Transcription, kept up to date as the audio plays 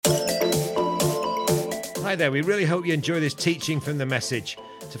Hi there, we really hope you enjoy this teaching from the Message.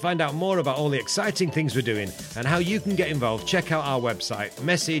 To find out more about all the exciting things we're doing and how you can get involved, check out our website,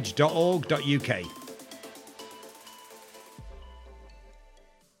 message.org.uk.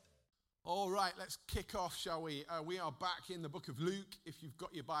 All right, let's kick off, shall we? We are back in the book of Luke. If you've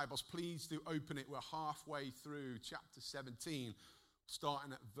got your Bibles, please do open it. We're halfway through chapter 17,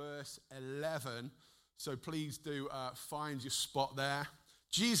 starting at verse 11. So please do find your spot there.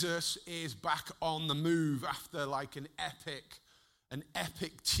 Jesus is back on the move after like an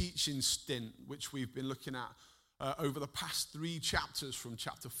epic teaching stint, which we've been looking at over the past 3 chapters, from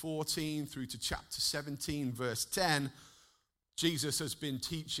chapter 14 through to chapter 17, verse 10. Jesus has been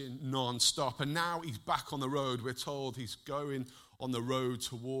teaching non-stop, and now he's back on the road. We're told he's going on the road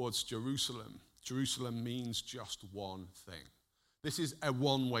towards Jerusalem. Jerusalem means just one thing. This is a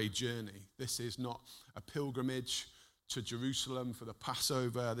one-way journey. This is not a pilgrimage to Jerusalem for the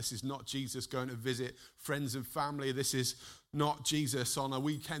Passover. This is not Jesus going to visit friends and family. This is not Jesus on a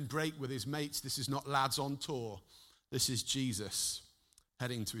weekend break with his mates. This is not lads on tour. This is Jesus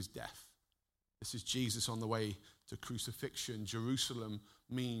heading to his death. This is Jesus on the way to crucifixion. Jerusalem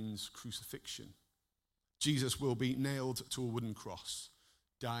means crucifixion. Jesus will be nailed to a wooden cross,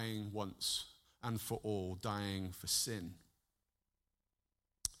 dying once and for all, dying for sin.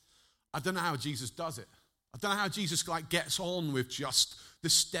 I don't know how Jesus does it. I don't know how Jesus gets on with just the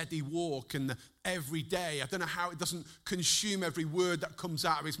steady walk and the every day. I don't know how it doesn't consume every word that comes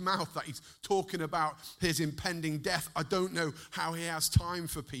out of his mouth, that he's talking about his impending death. I don't know how he has time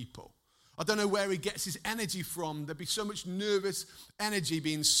for people. I don't know where he gets his energy from. There'd be so much nervous energy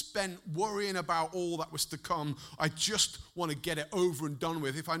being spent worrying about all that was to come. I just want to get it over and done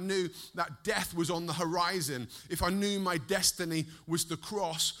with. If I knew that death was on the horizon, if I knew my destiny was the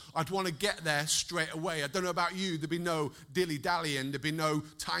cross, I'd want to get there straight away. I don't know about you. There'd be no dilly-dallying. There'd be no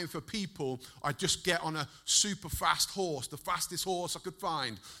time for people. I'd just get on a super fast horse, the fastest horse I could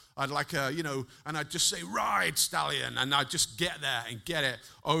find. I'd and I'd just say, ride, stallion, and I'd just get there and get it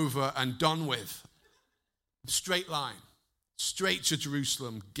over and done with. Straight line, straight to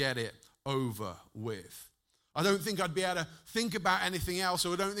Jerusalem, get it over with. I don't think I'd be able to think about anything else,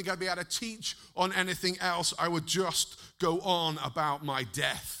 or I don't think I'd be able to teach on anything else. I would just go on about my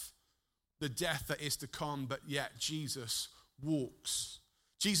death, the death that is to come, but yet Jesus walks.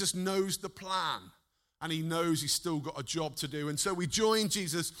 Jesus knows the plan. And he knows he's still got a job to do. And so we join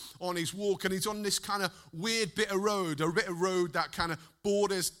Jesus on his walk, and he's on this kind of weird bit of road, a bit of road that kind of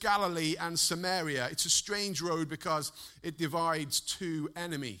borders Galilee and Samaria. It's a strange road because it divides 2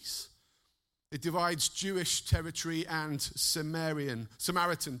 enemies. It divides Jewish territory and Samaritan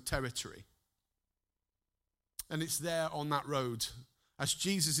territory. And it's there on that road, as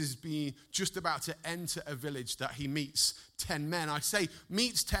Jesus is being just about to enter a village, that he meets 10 men. I say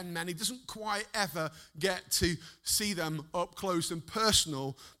meets 10 men. He doesn't quite ever get to see them up close and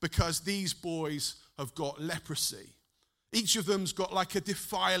personal, because these boys have got leprosy. Each of them's got like a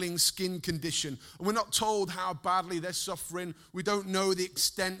defiling skin condition. And we're not told how badly they're suffering. We don't know the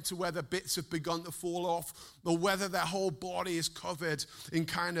extent to whether bits have begun to fall off, or whether their whole body is covered in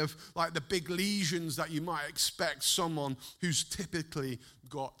kind of like the big lesions that you might expect someone who's typically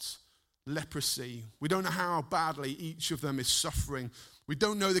got leprosy. We don't know how badly each of them is suffering. We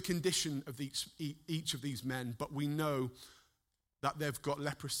don't know the condition of each of these men, but we know that they've got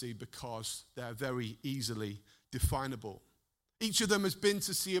leprosy because they're very easily definable. Each of them has been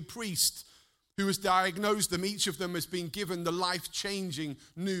to see a priest who has diagnosed them. Each of them has been given the life-changing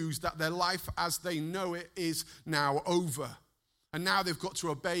news that their life as they know it is now over. And now they've got to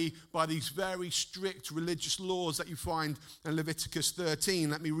obey by these very strict religious laws that you find in Leviticus 13.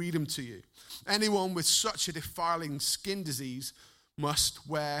 Let me read them to you. Anyone with such a defiling skin disease must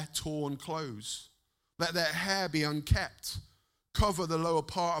wear torn clothes. Let their hair be unkept. Cover the lower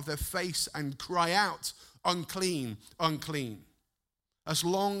part of their face and cry out, unclean, unclean. As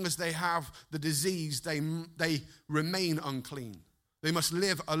long as they have the disease, they remain unclean. They must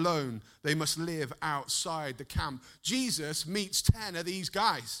live alone. They must live outside the camp. Jesus meets 10 of these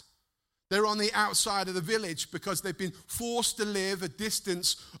guys. They're on the outside of the village because they've been forced to live a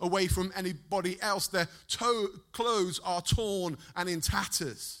distance away from anybody else. Their clothes are torn and in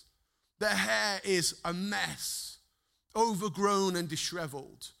tatters. Their hair is a mess, overgrown and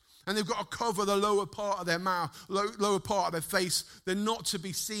disheveled. And they've got to cover the lower part of their mouth, lower part of their face. They're not to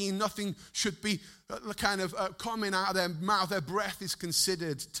be seen. Nothing should be coming out of their mouth. Their breath is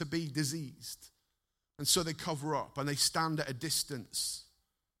considered to be diseased. And so they cover up and they stand at a distance.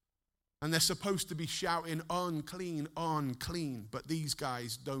 And they're supposed to be shouting, unclean, unclean. But these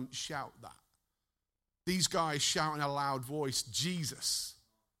guys don't shout that. These guys shout in a loud voice, Jesus.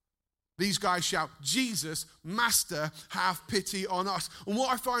 These guys shout, Jesus, Master, have pity on us. And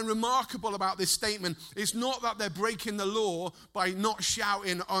what I find remarkable about this statement is not that they're breaking the law by not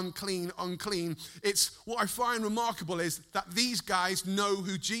shouting unclean, unclean. It's what I find remarkable is that these guys know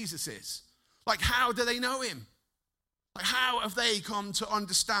who Jesus is. Like, how do they know him? Like, how have they come to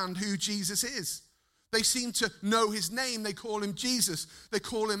understand who Jesus is? They seem to know his name. They call him Jesus. They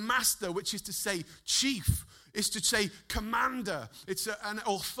call him Master, which is to say chief. It's to say commander. It's an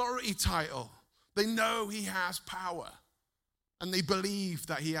authority title. They know he has power. And they believe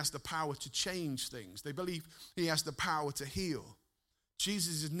that he has the power to change things. They believe he has the power to heal.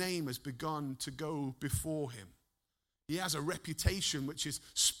 Jesus' name has begun to go before him. He has a reputation which is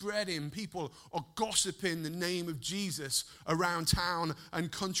spreading. People are gossiping the name of Jesus around town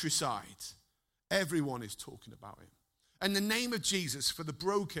and countryside. Everyone is talking about him. And the name of Jesus for the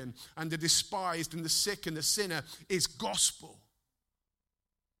broken and the despised and the sick and the sinner is gospel.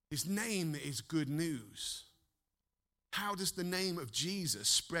 His name is good news. How does the name of Jesus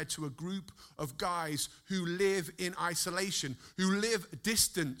spread to a group of guys who live in isolation, who live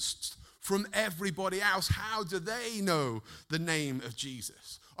distanced from everybody else? How do they know the name of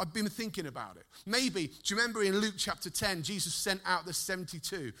Jesus? I've been thinking about it. Maybe, do you remember in Luke chapter 10, Jesus sent out the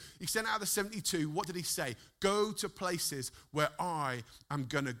 72? He sent out the 72, what did he say? Go to places where I am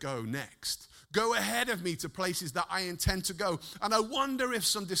going to go next. Go ahead of me to places that I intend to go. And I wonder if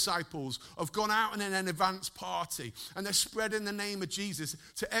some disciples have gone out in an advance party and they're spreading the name of Jesus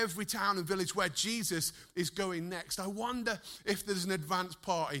to every town and village where Jesus is going next. I wonder if there's an advance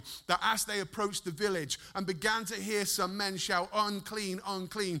party that as they approached the village and began to hear some men shout, unclean,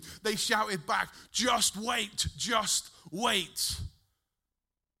 unclean, they shouted back, just wait, just wait.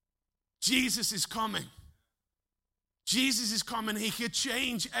 Jesus is coming. Jesus is coming. He could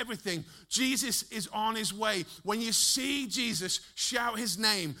change everything. Jesus is on his way. When you see Jesus, shout his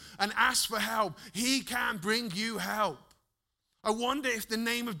name and ask for help. He can bring you help. I wonder if the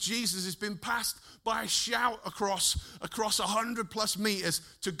name of Jesus has been passed by a shout across 100+ meters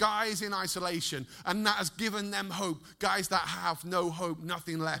to guys in isolation, and that has given them hope. Guys that have no hope,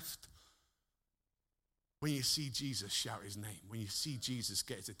 nothing left. When you see Jesus, shout his name. When you see Jesus,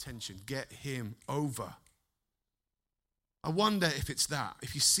 get his attention. Get him over. I wonder if it's that.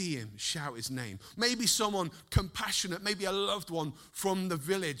 If you see him, shout his name. Maybe someone compassionate, maybe a loved one from the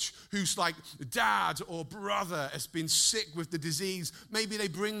village who's like dad or brother has been sick with the disease. Maybe they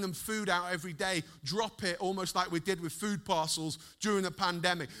bring them food out every day, drop it almost like we did with food parcels during the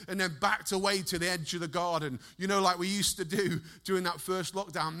pandemic, and then backed away to the edge of the garden, you know, like we used to do during that first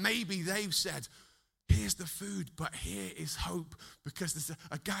lockdown. Maybe they've said, here's the food, but here is hope, because there's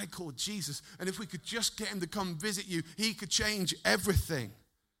a guy called Jesus, and if we could just get him to come visit you, he could change everything.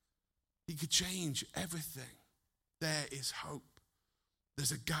 He could change everything. There is hope.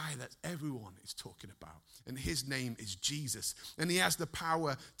 There's a guy that everyone is talking about, and his name is Jesus, and he has the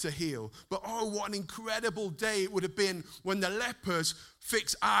power to heal. But oh, what an incredible day it would have been when the lepers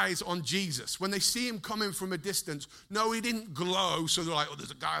fix eyes on Jesus. When they see him coming from a distance, no, he didn't glow, so they're like, oh,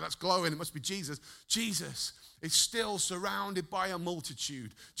 there's a guy that's glowing, it must be Jesus. Jesus is still surrounded by a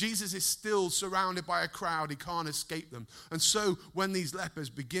multitude. Jesus is still surrounded by a crowd. He can't escape them. And so when these lepers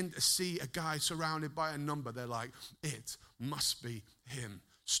begin to see a guy surrounded by a number, they're like, it must be him.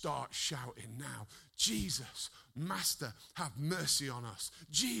 Start shouting now. Jesus, Master, have mercy on us.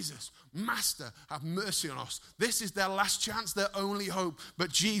 Jesus, Master, have mercy on us. This is their last chance, their only hope.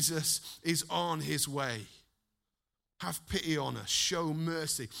 But Jesus is on his way. Have pity on us. Show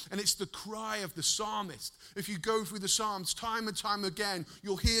mercy. And it's the cry of the psalmist. If you go through the Psalms time and time again,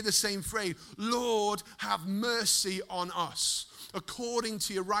 you'll hear the same phrase, Lord, have mercy on us, according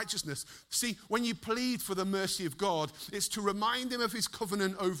to your righteousness. See, when you plead for the mercy of God, it's to remind him of his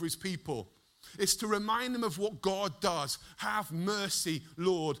covenant over his people. It's to remind them of what God does. Have mercy,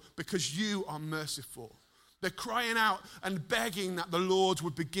 Lord, because you are merciful. They're crying out and begging that the Lord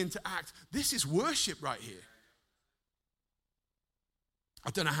would begin to act. This is worship right here. I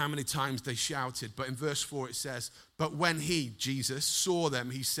don't know how many times they shouted, but in verse 4 it says, but when he, Jesus, saw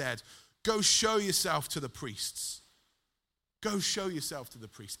them, he said, go show yourself to the priests. Go show yourself to the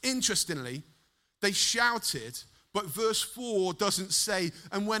priests. Interestingly, they shouted, but verse 4 doesn't say,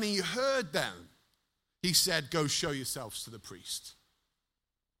 and when he heard them, he said, go show yourselves to the priest.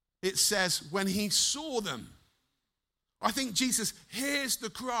 It says, when he saw them. I think Jesus hears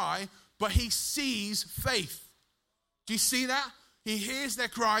the cry, but he sees faith. Do you see that? He hears their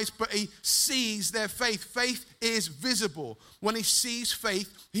cries, but he sees their faith. Faith is visible. When he sees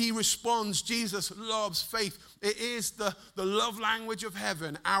faith, he responds. Jesus loves faith. It is the love language of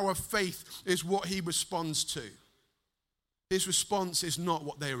heaven. Our faith is what he responds to. his response is not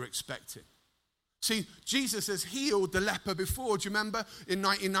what they were expecting. See, Jesus has healed the leper before. Do you remember in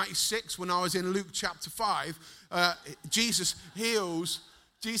 1996 when I was in Luke chapter 5? Jesus heals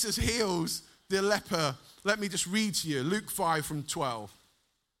the leper. Let me just read to you, Luke 5 from 12.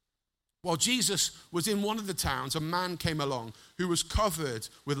 While Jesus was in one of the towns, a man came along who was covered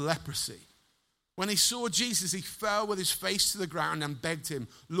with leprosy. When he saw Jesus, he fell with his face to the ground and begged him,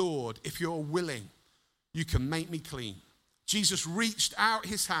 "Lord, if you're willing, you can make me clean." Jesus reached out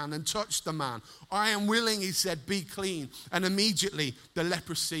his hand and touched the man. "I am willing," he said, "be clean." And immediately the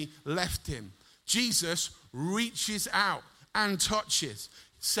leprosy left him. Jesus reaches out and touches,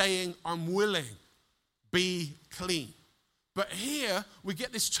 saying, "I'm willing, be clean." But here we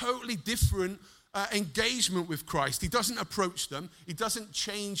get this totally different engagement with Christ. He doesn't approach them. He doesn't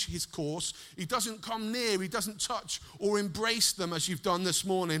change his course. He doesn't come near. He doesn't touch or embrace them as you've done this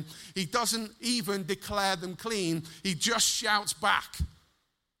morning. He doesn't even declare them clean. He just shouts back,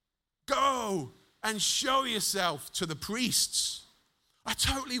 "Go and show yourself to the priests." I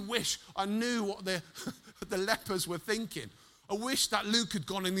totally wish I knew what the lepers were thinking. I wish that Luke had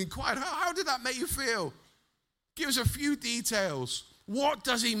gone and inquired, how did that make you feel? Give us a few details. What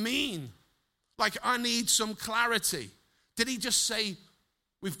does he mean? Like, I need some clarity. Did he just say,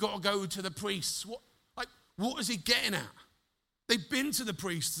 we've got to go to the priests? What is he getting at? They've been to the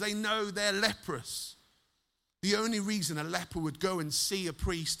priests. They know they're leprous. The only reason a leper would go and see a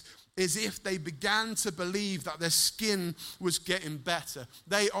priest is if they began to believe that their skin was getting better.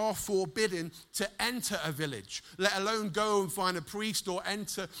 They are forbidden to enter a village, let alone go and find a priest or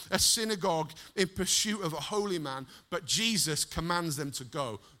enter a synagogue in pursuit of a holy man. But Jesus commands them to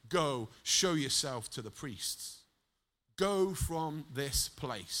go. Go, show yourself to the priests. Go from this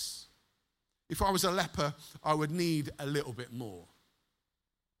place. If I was a leper, I would need a little bit more.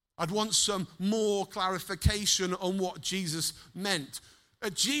 I'd want some more clarification on what Jesus meant.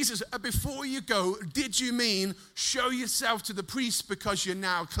 Jesus, before you go, did you mean show yourself to the priest because you're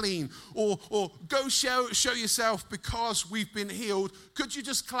now clean? Or go show yourself because we've been healed? Could you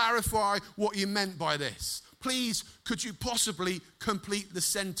just clarify what you meant by this? Please, could you possibly complete the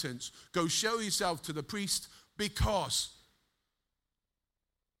sentence? Go show yourself to the priest because.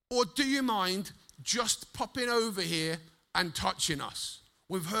 Or do you mind just popping over here and touching us?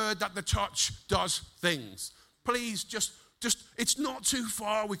 We've heard that the touch does things. Please, just it's not too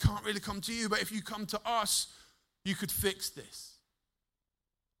far. We can't really come to you, but if you come to us, you could fix this.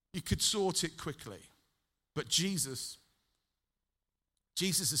 You could sort it quickly. But Jesus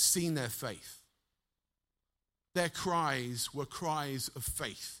has seen their faith. Their cries were cries of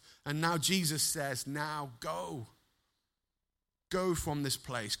faith. And now Jesus says, now go. Go from this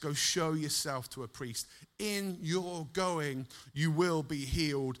place. Go show yourself to a priest. In your going, you will be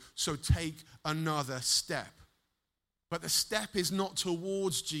healed. So take another step. But the step is not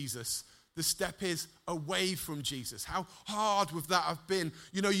towards Jesus. The step is away from Jesus. How hard would that have been?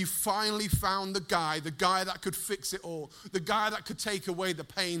 You know, you finally found the guy that could fix it all, the guy that could take away the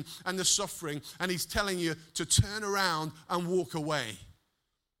pain and the suffering, and he's telling you to turn around and walk away.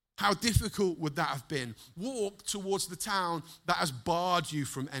 How difficult would that have been? Walk towards the town that has barred you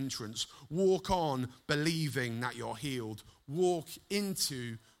from entrance. Walk on believing that you're healed. Walk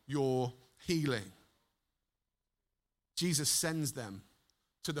into your healing. Jesus sends them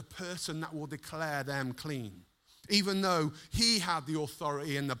to the person that will declare them clean. Even though he had the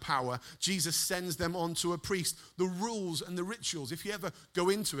authority and the power, Jesus sends them on to a priest. The rules and the rituals, if you ever go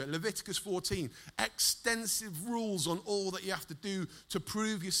into it, Leviticus 14, extensive rules on all that you have to do to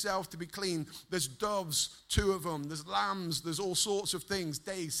prove yourself to be clean. There's doves, 2 of them. There's lambs. There's all sorts of things,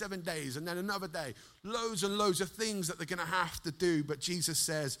 days, 7 days, and then another day. Loads and loads of things that they're going to have to do. But Jesus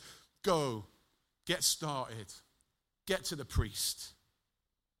says, go, get started, get to the priest.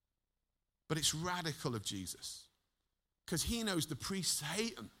 But it's radical of Jesus. Because he knows the priests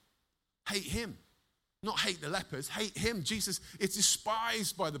hate him. Not hate the lepers, hate him. Jesus is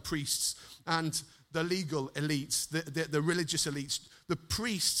despised by the priests and the legal elites, the religious elites. The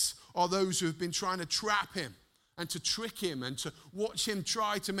priests are those who have been trying to trap him and to trick him and to watch him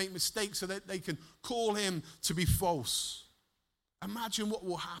try to make mistakes so that they can call him to be false. Imagine what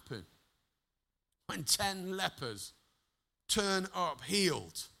will happen when 10 lepers turn up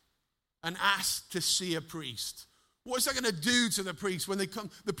healed and ask to see a priest. What's that going to do to the priest when they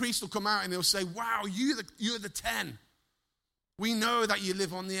come? The priest will come out and they'll say, wow, you're the 10. We know that you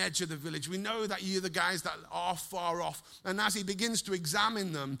live on the edge of the village. We know that you're the guys that are far off. And as he begins to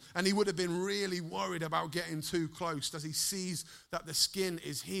examine them, and he would have been really worried about getting too close, as he sees that the skin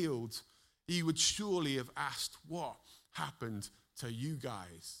is healed, he would surely have asked, what happened to you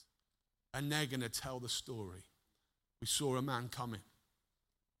guys? And they're going to tell the story. We saw a man coming.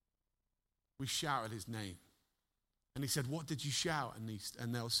 We shouted his name. And he said, what did you shout?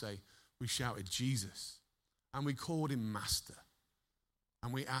 And they'll say, we shouted Jesus. And we called him Master.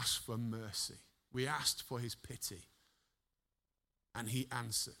 And we asked for mercy. We asked for his pity. And he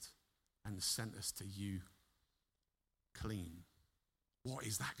answered and sent us to you clean. What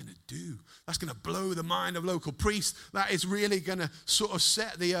is that going to do? That's going to blow the mind of local priests. That is really going to sort of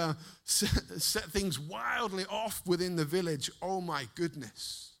set things wildly off within the village. Oh my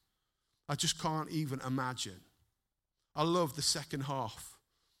goodness. I just can't even imagine. I love the second half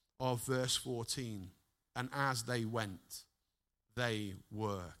of verse 14. And as they went, they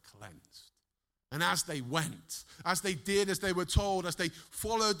were cleansed. And as they went, as they did, as they were told, as they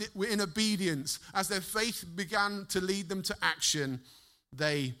followed it in obedience, as their faith began to lead them to action,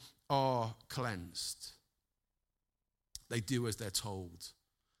 they are cleansed. They do as they're told.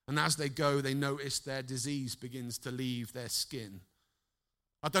 And as they go, they notice their disease begins to leave their skin.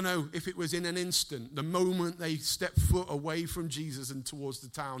 I don't know if it was in an instant, the moment they stepped foot away from Jesus and towards the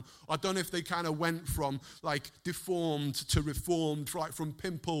town. I don't know if they kind of went from like deformed to reformed, right, from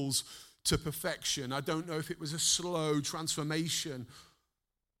pimples to perfection. I don't know if it was a slow transformation,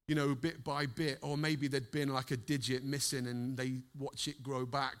 bit by bit, or maybe there'd been like a digit missing and they watch it grow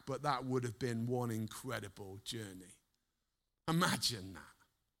back, but that would have been one incredible journey. Imagine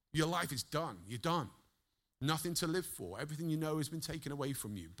that. Your life is done. You're done. Nothing to live for. Everything you know has been taken away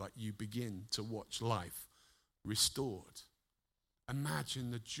from you, but you begin to watch life restored.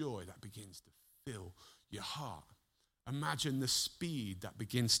 Imagine the joy that begins to fill your heart. Imagine the speed that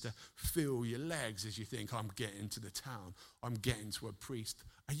begins to fill your legs as you think, I'm getting to the town. I'm getting to a priest.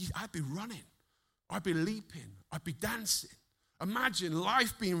 I'd be running. I'd be leaping. I'd be dancing. Imagine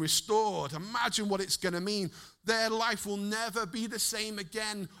life being restored. Imagine what it's going to mean. Their life will never be the same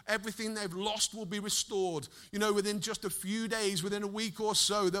again. Everything they've lost will be restored. Within just a few days, within a week or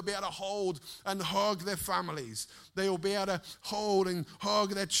so, they'll be able to hold and hug their families. They'll be able to hold and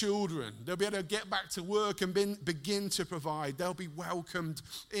hug their children. They'll be able to get back to work and begin to provide. They'll be welcomed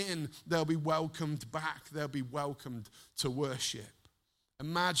in. They'll be welcomed back. They'll be welcomed to worship.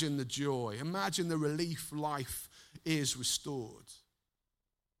 Imagine the joy. Imagine the relief life is restored.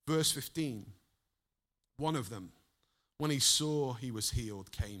 Verse 15, one of them, when he saw he was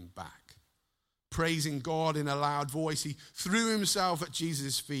healed, came back. Praising God in a loud voice, he threw himself at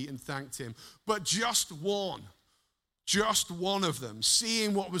Jesus' feet and thanked him. But just one of them,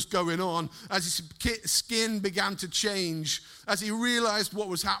 seeing what was going on, as his skin began to change, as he realized what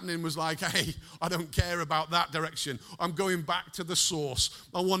was happening, was like, hey, I don't care about that direction. I'm going back to the source.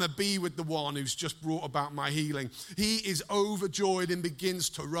 I want to be with the one who's just brought about my healing. He is overjoyed and begins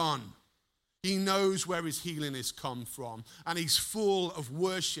to run. He knows where his healing has come from, and he's full of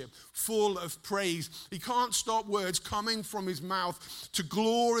worship, full of praise. He can't stop words coming from his mouth to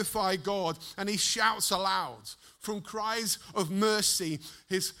glorify God, and he shouts aloud. From cries of mercy,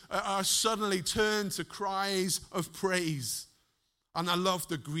 his suddenly turned to cries of praise. And I love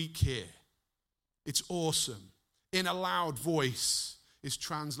the Greek here. It's awesome. In a loud voice is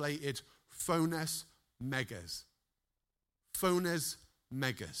translated phones megas. Phones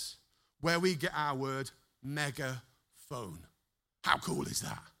megas. Where we get our word megaphone. How cool is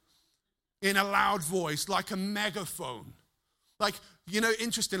that? In a loud voice, like a megaphone. Like,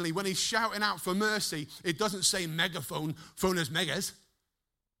 interestingly, when he's shouting out for mercy, it doesn't say megaphone, phones megas.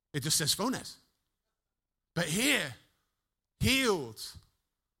 It just says phones. But here, healed,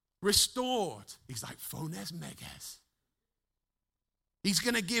 restored, he's like phones megas. He's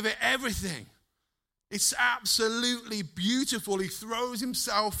going to give it everything. It's absolutely beautiful. He throws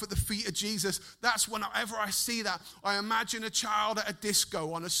himself at the feet of Jesus. That's whenever I see that, I imagine a child at a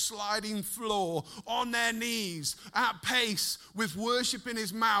disco on a sliding floor, on their knees, at pace, with worship in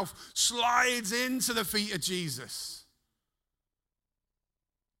his mouth, slides into the feet of Jesus.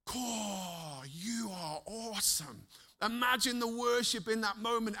 Oh, you are awesome. Imagine the worship in that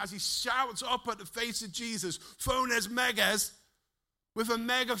moment as he shouts up at the face of Jesus, phones megas, with a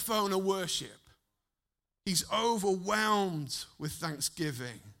megaphone of worship. He's overwhelmed with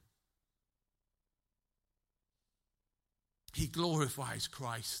thanksgiving. He glorifies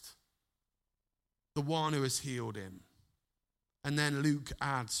Christ, the one who has healed him. And then Luke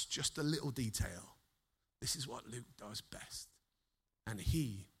adds just a little detail. This is what Luke does best. And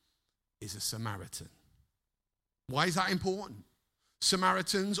he is a Samaritan. Why is that important?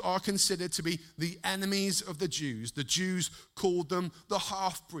 Samaritans are considered to be the enemies of the Jews. The Jews called them the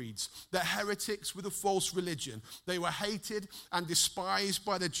half-breeds, the heretics with a false religion. They were hated and despised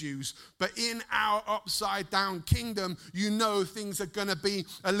by the Jews. But in our upside-down kingdom, you know things are going to be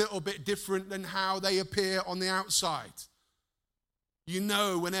a little bit different than how they appear on the outside. You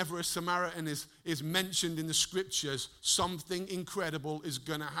know, whenever a Samaritan is mentioned in the scriptures, something incredible is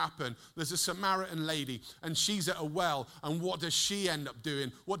going to happen. There's a Samaritan lady, and she's at a well, and what does she end up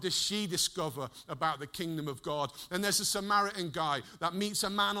doing? What does she discover about the kingdom of God? And there's a Samaritan guy that meets a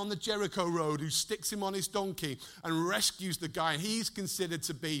man on the Jericho road who sticks him on his donkey and rescues the guy. He's considered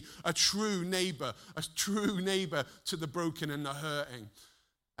to be a true neighbor to the broken and the hurting.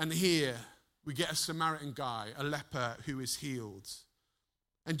 And here we get a Samaritan guy, a leper who is healed.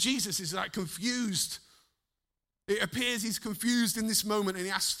 And Jesus is like confused. It appears he's confused in this moment, and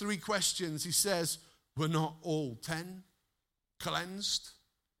he asks 3 questions. He says, were not all 10 cleansed?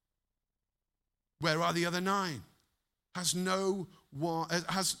 Where are the other 9? Has no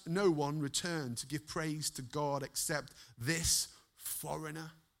one returned to give praise to God except this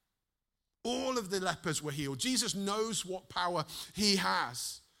foreigner? All of the lepers were healed. Jesus knows what power he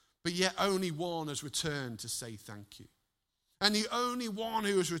has, but yet only one has returned to say thank you. And the only one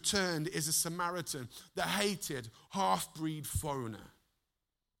who has returned is a Samaritan, the hated half-breed foreigner.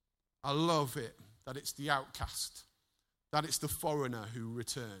 I love it that it's the outcast, that it's the foreigner who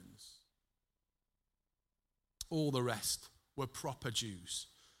returns. All the rest were proper Jews.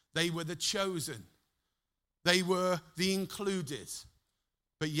 They were the chosen. They were the included.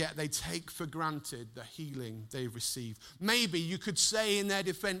 But yet they take for granted the healing they've received. Maybe you could say in their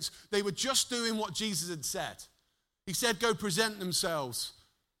defense, they were just doing what Jesus had said. He said, go present themselves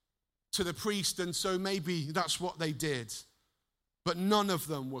to the priest, and so maybe that's what they did. But none of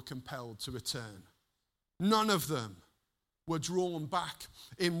them were compelled to return. None of them were drawn back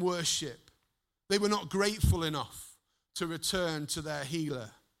in worship. They were not grateful enough to return to their healer,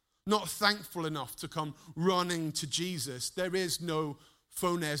 not thankful enough to come running to Jesus. There is no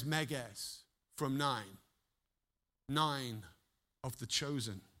phones meges from 9. 9 of the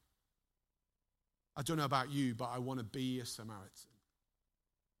chosen. I don't know about you, but I want to be a Samaritan.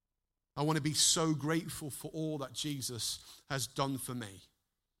 I want to be so grateful for all that Jesus has done for me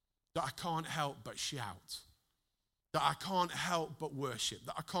that I can't help but shout, that I can't help but worship,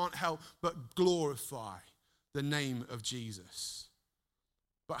 that I can't help but glorify the name of Jesus.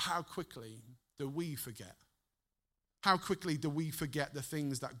 But how quickly do we forget? How quickly do we forget the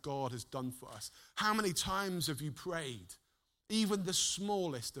things that God has done for us? How many times have you prayed, even the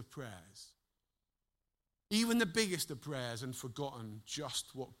smallest of prayers, even the biggest of prayers, and forgotten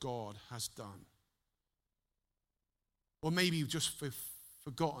just what God has done? Or maybe you've just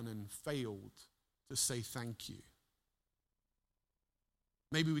forgotten and failed to say thank you.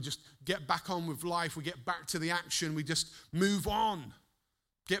 Maybe we just get back on with life, we get back to the action, we just move on,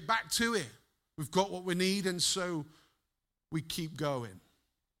 get back to it. We've got what we need, and so we keep going.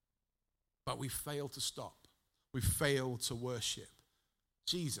 But we fail to stop. We fail to worship.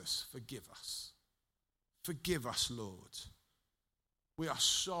 Jesus, forgive us. Forgive us, Lord. We are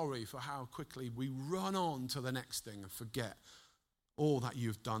sorry for how quickly we run on to the next thing and forget all that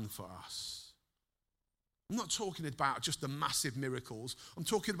you've done for us. I'm not talking about just the massive miracles. I'm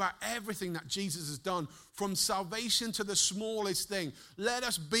talking about everything that Jesus has done, from salvation to the smallest thing. Let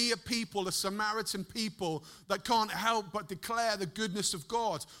us be a people, a Samaritan people, that can't help but declare the goodness of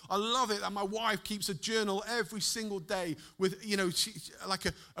God. I love it that my wife keeps a journal every single day with, like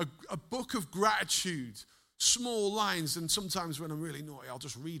a book of gratitude, small lines. And sometimes when I'm really naughty, I'll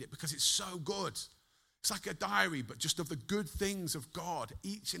just read it because it's so good. It's like a diary, but just of the good things of God.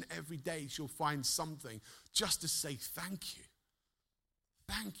 Each and every day she'll find something just to say thank you.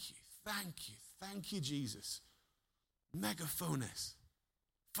 Thank you, thank you, thank you, Jesus. Megaphones,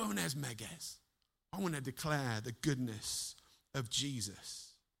 phones meges. I want to declare the goodness of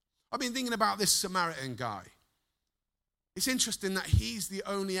Jesus. I've been thinking about this Samaritan guy. It's interesting that he's the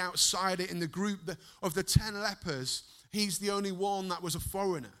only outsider in the group of the 10 lepers. He's the only one that was a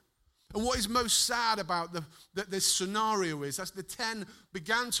foreigner. And what is most sad about this scenario is as the 10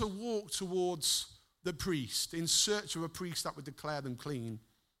 began to walk towards the priest in search of a priest that would declare them clean,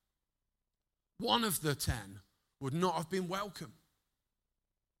 one of the 10 would not have been welcome.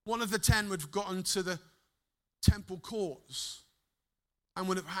 One of the 10 would have gotten to the temple courts and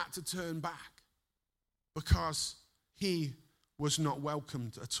would have had to turn back because he was not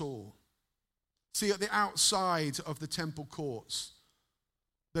welcomed at all. See, at the outside of the temple courts,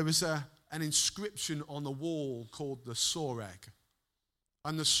 there was an inscription on the wall called the Soreg.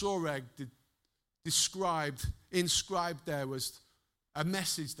 And the Soreg inscribed there was A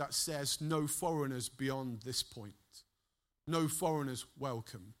message that says no foreigners beyond this point. No foreigners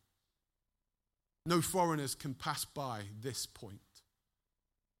welcome. No foreigners can pass by this point.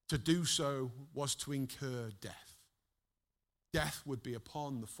 To do so was to incur death. Death would be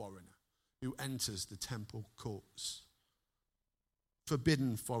upon the foreigner who enters the temple courts.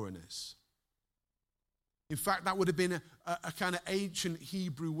 Forbidden foreigners. In fact, that would have been a kind of ancient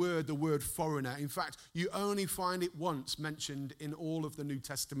Hebrew word, the word foreigner. In fact, you only find it once mentioned in all of the New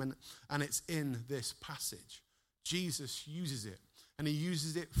Testament, and it's in this passage. Jesus uses it, and he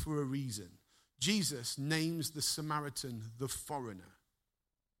uses it for a reason. Jesus names the Samaritan the foreigner.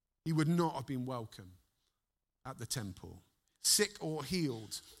 He would not have been welcome at the temple. Sick or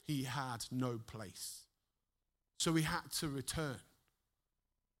healed, he had no place. So he had to return.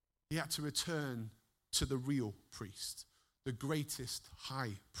 He had to return to the real priest, the greatest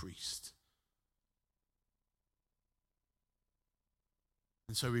high priest.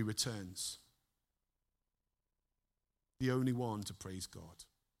 And so he returns. The only one to praise God.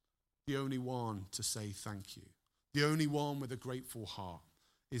 The only one to say thank you. The only one with a grateful heart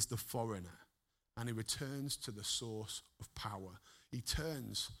is the foreigner. And he returns to the source of power. He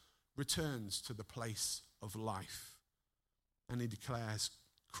returns to the place of life. And he declares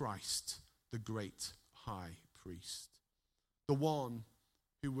Christ, the great high priest. The one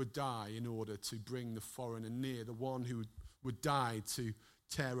who would die in order to bring the foreigner near. The one who would die to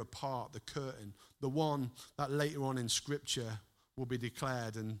tear apart the curtain. The one that later on in Scripture will be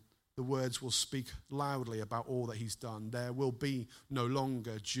declared, and the words will speak loudly about all that he's done. There will be no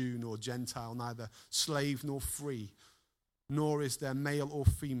longer Jew nor Gentile, neither slave nor free, nor is there male or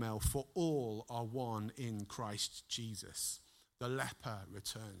female, for all are one in Christ Jesus. The leper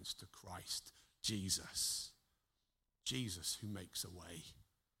returns to Christ Jesus. Jesus who makes a way.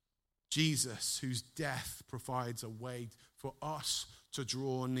 Jesus whose death provides a way for us to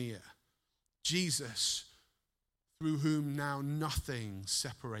draw near. Jesus through whom now nothing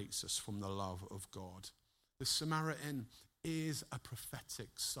separates us from the love of God. The Samaritan is a prophetic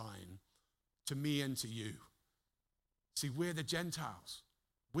sign to me and to you. See, we're the Gentiles.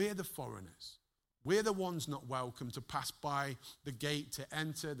 We're the foreigners. We're the ones not welcome to pass by the gate, to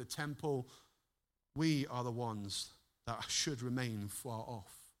enter the temple. We are the ones that should remain far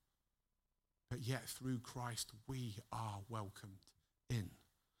off. But yet through Christ, we are welcomed in.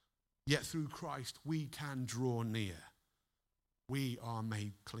 Yet through Christ, we can draw near. We are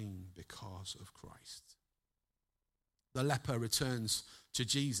made clean because of Christ. The leper returns to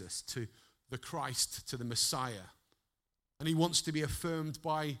Jesus, to the Christ, to the Messiah. And he wants to be affirmed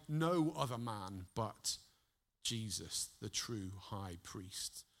by no other man but Jesus, the true high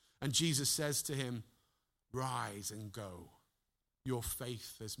priest. And Jesus says to him, "Rise and go. Your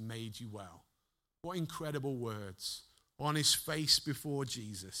faith has made you well." What incredible words. On his face before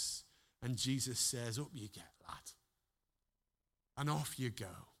Jesus. And Jesus says, "Up you get, lad. And off you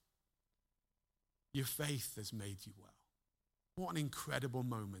go. Your faith has made you well." What an incredible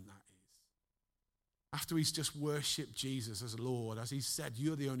moment that is. After he's just worshipped Jesus as Lord, as he said,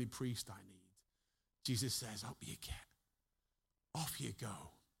 "You're the only priest I need," Jesus says, "Up you get. Off you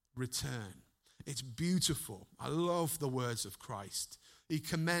go. Return." It's beautiful. I love the words of Christ. He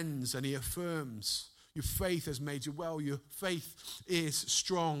commends and he affirms. Your faith has made you well. Your faith is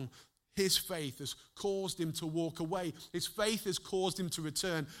strong. His faith has caused him to walk away. His faith has caused him to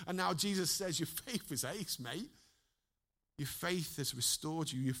return. And now Jesus says, your faith is ace, mate. Your faith has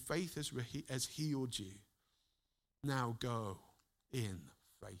restored you. Your faith has healed you. Now go in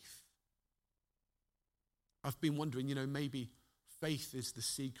faith. I've been wondering, maybe faith is the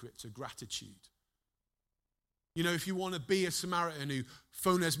secret to gratitude. If you want to be a Samaritan who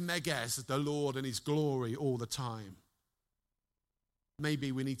phones megas the Lord and his glory all the time,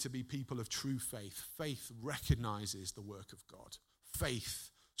 maybe we need to be people of true faith. Faith recognizes the work of God. Faith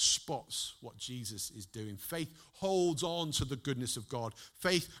spots what Jesus is doing. Faith holds on to the goodness of God.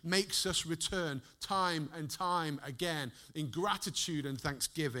 Faith makes us return time and time again in gratitude and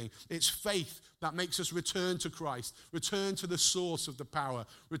thanksgiving. It's faith that makes us return to Christ, return to the source of the power,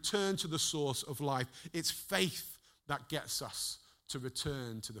 return to the source of life. It's faith that gets us to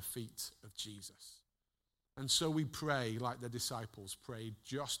return to the feet of Jesus. And so we pray like the disciples prayed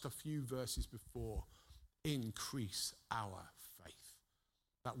just a few verses before, increase our faith,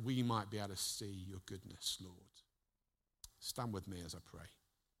 that we might be able to see your goodness, Lord. Stand with me as I pray.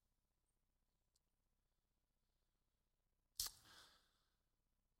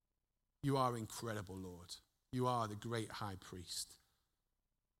 You are incredible, Lord. You are the great high priest.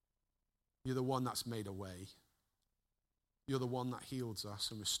 You're the one that's made a way. You're the one that heals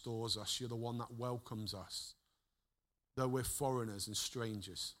us and restores us. You're the one that welcomes us. though we're foreigners and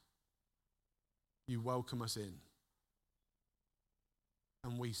strangers. You welcome us in.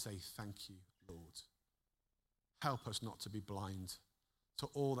 And we say thank you, Lord. Help us not to be blind to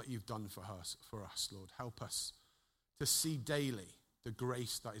all that you've done for us, Lord. Help us to see daily the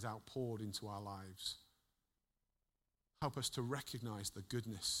grace that is outpoured into our lives. Help us to recognize the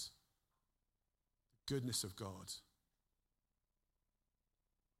goodness of God.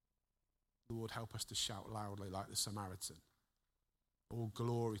 Lord, help us to shout loudly like the Samaritan. All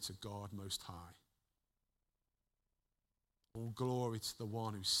glory to God Most High. All glory to the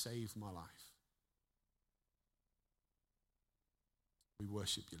one who saved my life. We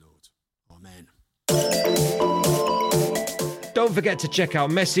worship you, Lord. Amen. Don't forget to check out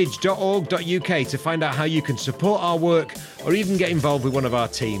message.org.uk to find out how you can support our work or even get involved with one of our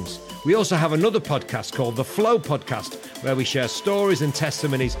teams. We also have another podcast called The Flow Podcast, where we share stories and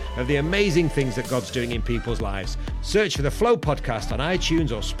testimonies of the amazing things that God's doing in people's lives. Search for The Flow Podcast on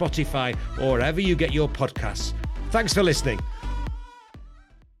iTunes or Spotify or wherever you get your podcasts. Thanks for listening.